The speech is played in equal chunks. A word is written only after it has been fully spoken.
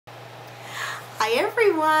Hi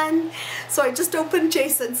everyone! So I just opened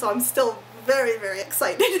Jason, so I'm still very, very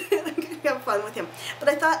excited. I'm going to have fun with him. But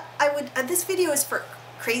I thought I would, this video is for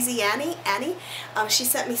Crazy Annie. She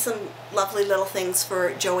sent me some lovely little things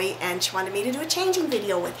for Joey and she wanted me to do a changing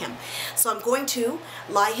video with him. So I'm going to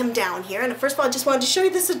lie him down here. And first of all, I just wanted to show you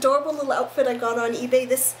this adorable little outfit I got on eBay.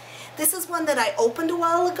 This is one that I opened a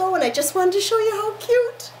while ago and I just wanted to show you how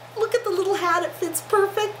cute. Look at the little hat, it fits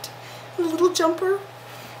perfect. And the little jumper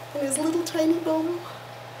and his little tiny bow.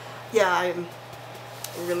 Yeah, I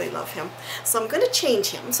really love him. So I'm going to change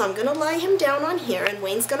him. So I'm going to lie him down on here and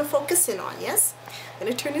Wayne's going to focus in on, yes? I'm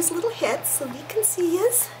going to turn his little head so you can see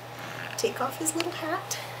his. Take off his little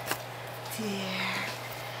hat. There.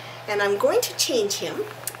 And I'm going to change him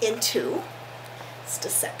into, just a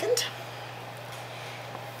second,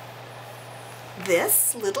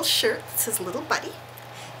 this little shirt. This is little buddy.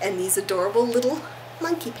 And these adorable little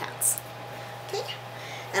monkey pants. Okay?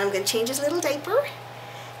 And I'm going to change his little diaper.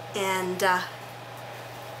 And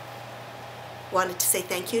wanted to say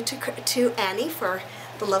thank you to Annie for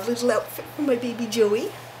the lovely little outfit for my baby Joey.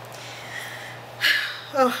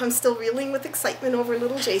 Oh, I'm still reeling with excitement over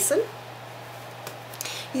little Jason.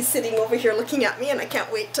 He's sitting over here looking at me and I can't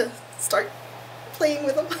wait to start playing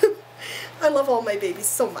with him. I love all my babies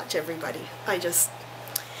so much, everybody.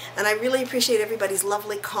 And I really appreciate everybody's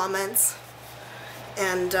lovely comments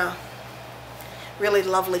and really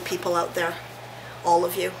lovely people out there, all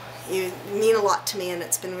of you. You mean a lot to me and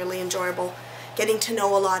it's been really enjoyable getting to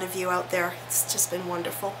know a lot of you out there. It's just been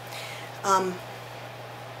wonderful. I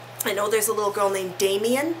know there's a little girl named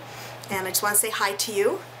Damien and I just want to say hi to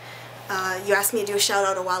you. You asked me to do a shout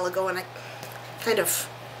out a while ago and I kind of,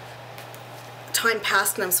 time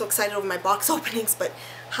passed and I'm so excited over my box openings, but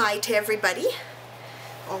hi to everybody,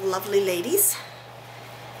 all lovely ladies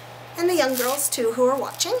and the young girls too who are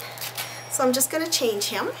watching. So I'm just going to change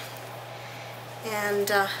him. And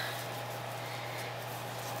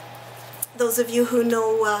those of you who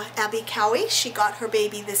know Abby Cowie, she got her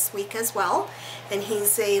baby this week as well, and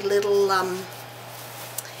he's a little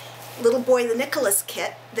boy, the Nicholas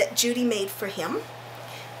kit that Judy made for him.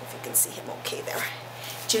 If you can see him okay there.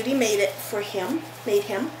 Judy made it for him,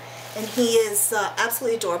 and he is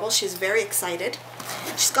absolutely adorable. She's very excited.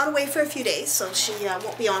 She's gone away for a few days, so she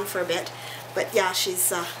won't be on for a bit, but yeah,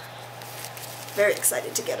 she's very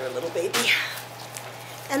excited to get her little baby.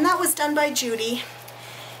 And that was done by Judy.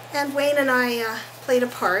 And Wayne and I played a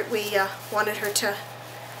part. We wanted her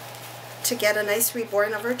to get a nice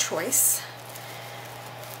reborn of her choice.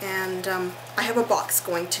 And I have a box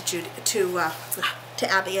going to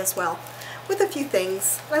Abby as well, with a few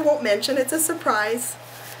things I won't mention. It's a surprise.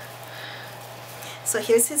 So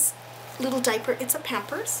here's his little diaper. It's a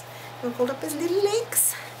Pampers. We'll hold up his little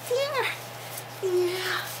legs. There.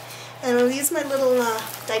 Yeah. And I'll use my little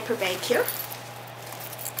diaper bag here.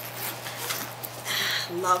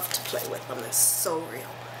 Love to play with them. They're so real.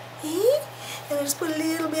 And I just put a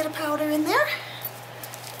little bit of powder in there.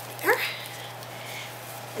 There.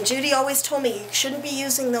 And Judy always told me you shouldn't be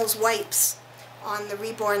using those wipes on the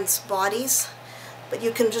reborn's bodies, but you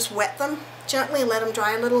can just wet them gently, let them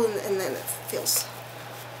dry a little, and then it feels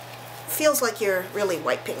like you're really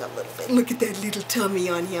wiping a little bit. Look at that little tummy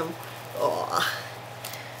on him. Aww.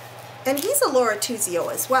 And he's a Laura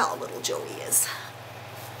Tuzio as well, little Joey is.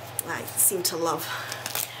 I seem to love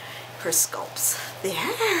her sculpts.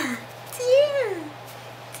 There,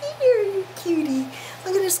 you cutie. I'm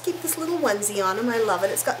going to just keep this little onesie on him. I love it.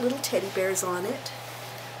 It's got little teddy bears on it.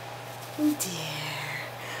 There.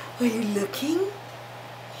 Are you looking?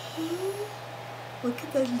 Look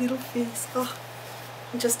at that little face. Oh,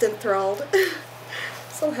 I'm just enthralled.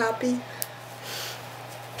 So happy.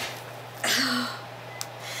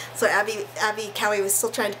 So Abby Cowie was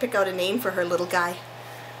still trying to pick out a name for her little guy.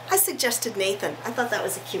 I suggested Nathan. I thought that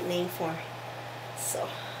was a cute name for him. So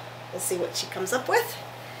we'll see what she comes up with.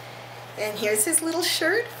 And here's his little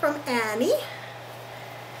shirt from Annie.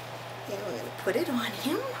 And we're going to put it on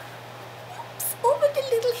him. Oops, over the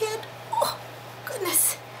little head. Oh,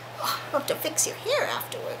 goodness. Oh, I'll have to fix your hair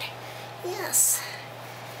afterward. Yes.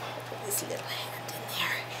 Put this little hand in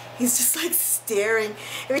there. He's just like staring.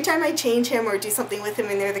 Every time I change him or do something with him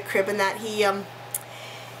in there, the crib and that,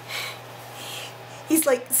 he's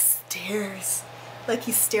like stares. Like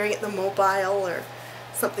he's staring at the mobile or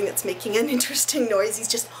something that's making an interesting noise. He's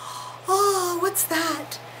just, oh, what's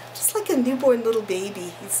that? Just like a newborn little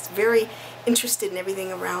baby. He's very interested in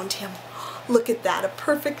everything around him. Look at that, a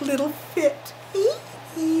perfect little fit.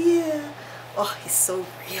 Yeah. Oh, he's so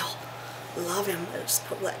real. Love him. I'll just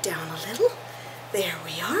pull that down a little. There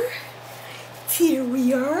we are. Here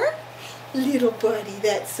we are. Little buddy,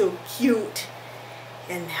 that's so cute.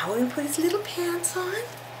 And now we're going to put his little pants on.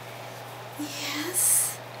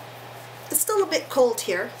 Yes. It's still a bit cold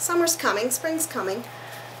here. Summer's coming, spring's coming,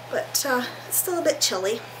 but it's still a bit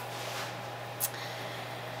chilly.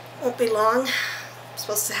 Won't be long. I'm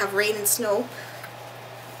supposed to have rain and snow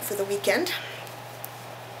for the weekend.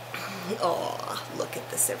 Oh, look at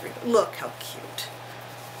this, everybody. Look how cute.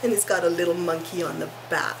 And he's got a little monkey on the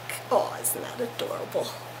back. Oh, isn't that adorable?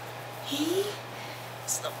 Hey?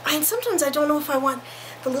 So, and sometimes I don't know if I want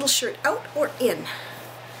the little shirt out or in.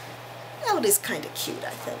 Out is kind of cute, I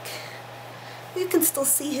think. You can still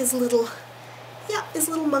see his little, yeah, his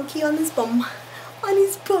little monkey on his bum. On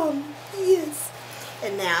his bum, yes.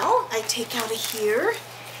 And now I take out of here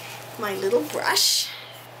my little brush.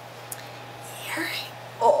 Here.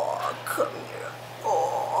 Oh, come here.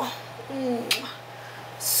 Oh,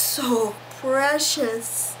 so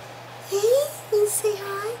precious. Hey, you say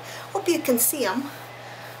hi? Hope you can see him.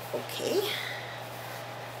 Okay.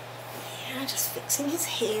 Yeah, just fixing his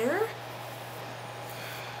hair.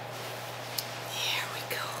 There we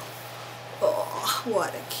go. Oh,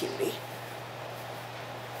 what a cutie.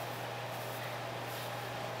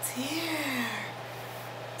 There.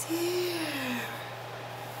 There.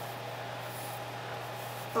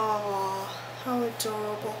 Oh, how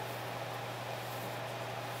adorable.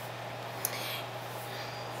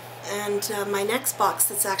 And my next box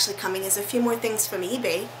that's actually coming is a few more things from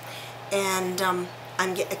eBay. And I'm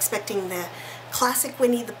expecting the classic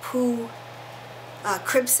Winnie the Pooh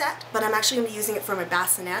crib set, but I'm actually going to be using it for my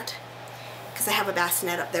bassinet, because I have a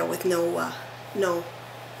bassinet up there with no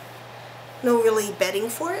really bedding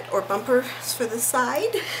for it or bumpers for the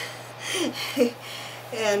side.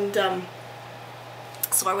 And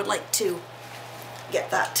so I would like to get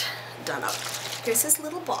that done up. Here's this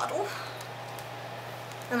little bottle.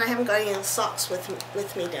 And I haven't got any socks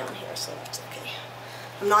with me down here, so that's okay.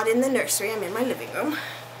 I'm not in the nursery, I'm in my living room,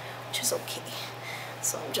 which is okay.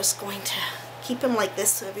 So I'm just going to keep him like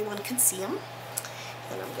this so everyone can see him.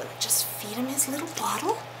 And I'm going to just feed him his little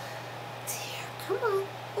bottle. There, come on.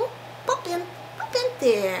 Oh, pop in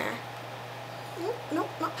there. Oh, no,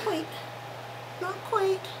 not quite. Not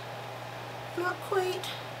quite. Not quite.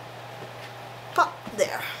 Pop,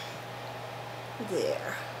 there.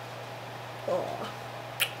 There. Oh.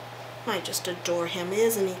 I just adore him,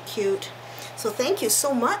 isn't he cute? So thank you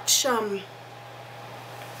so much,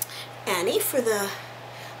 Annie, for the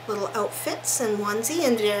little outfits and onesie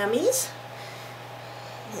and jammies.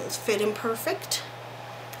 It's fit him perfect.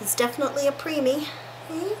 He's definitely a preemie.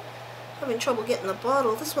 Having trouble getting the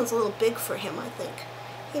bottle. This one's a little big for him, I think.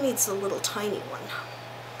 He needs a little tiny one.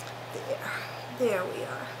 There we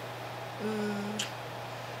are.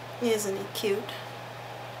 Isn't he cute?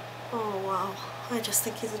 Oh wow. I just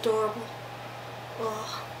think he's adorable.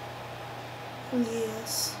 Oh,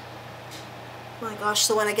 yes. My gosh,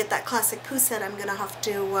 so when I get that classic Pooh set, I'm going to have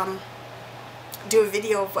to do a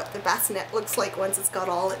video of what the bassinet looks like once it's got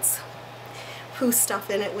all its Pooh stuff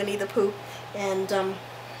in it, Winnie the Pooh. And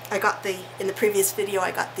I got in the previous video,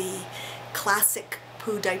 I got the classic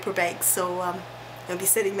Pooh diaper bag, so I'm going to be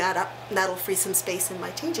setting that up, and that'll free some space in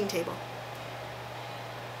my changing table.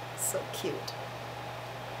 So cute.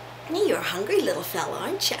 You're a hungry little fella,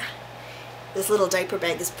 aren't you? This little diaper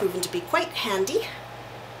bag has proven to be quite handy.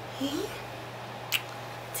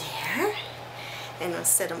 There. And I'll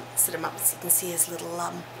set him up so you can see his little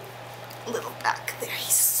back there.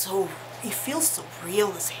 He feels so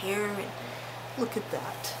real, his hair, and look at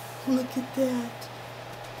that. Look at that.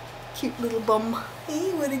 Cute little bum.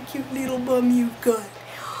 Hey, what a cute little bum you've got.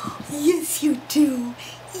 Yes, you do.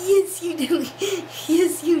 Yes, you do.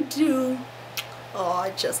 Yes, you do. Oh, I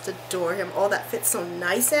just adore him. Oh, that fits so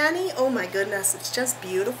nice, Annie. Oh my goodness, it's just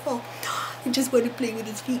beautiful. I just want to play with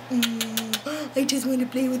his feet. I just want to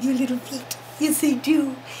play with your little feet. Yes, I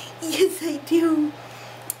do. Yes, I do.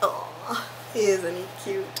 Oh, isn't he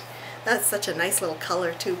cute? That's such a nice little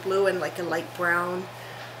color too. Blue and like a light brown.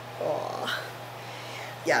 Oh,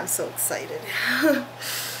 yeah, I'm so excited.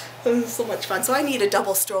 It's so much fun. So I need a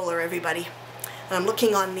double stroller, everybody. And I'm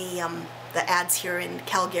looking on the ads here in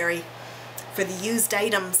Calgary for the used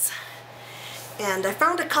items, and I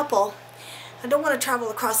found a couple. I don't want to travel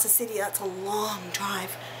across the city, that's a long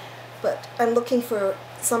drive, but I'm looking for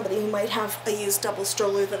somebody who might have a used double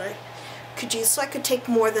stroller that I could use, so I could take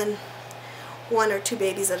more than 1 or 2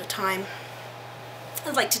 babies at a time.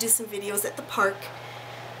 I'd like to do some videos at the park.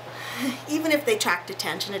 Even if they attract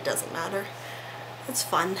attention, it doesn't matter. It's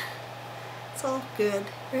fun. It's all good,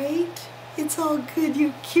 right? It's all good,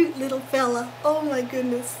 you cute little fella. Oh my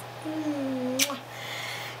goodness. And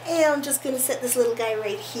I'm just going to set this little guy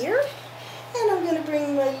right here. And I'm going to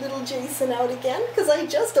bring my little Jason out again because I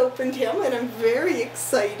just opened him and I'm very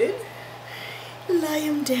excited. Lie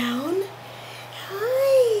him down.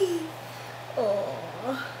 Hi.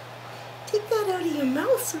 Oh, take that out of your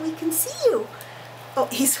mouth so we can see you. Oh,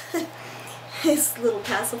 his little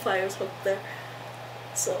pacifier's hooked there.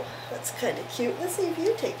 So that's kind of cute. Let's see if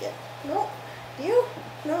you take it. No. You?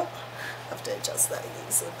 No. I have to adjust that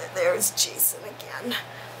so that there's Jason again.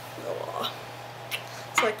 Oh.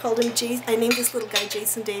 So I called him Jason. I named this little guy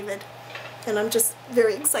Jason David. And I'm just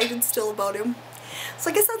very excited still about him. So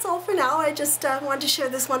I guess that's all for now. I just wanted to share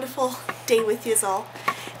this wonderful day with you all.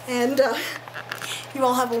 And you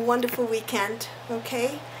all have a wonderful weekend,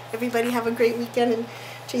 okay? Everybody have a great weekend. And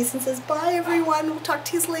Jason says, bye everyone. We'll talk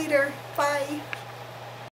to you later. Bye.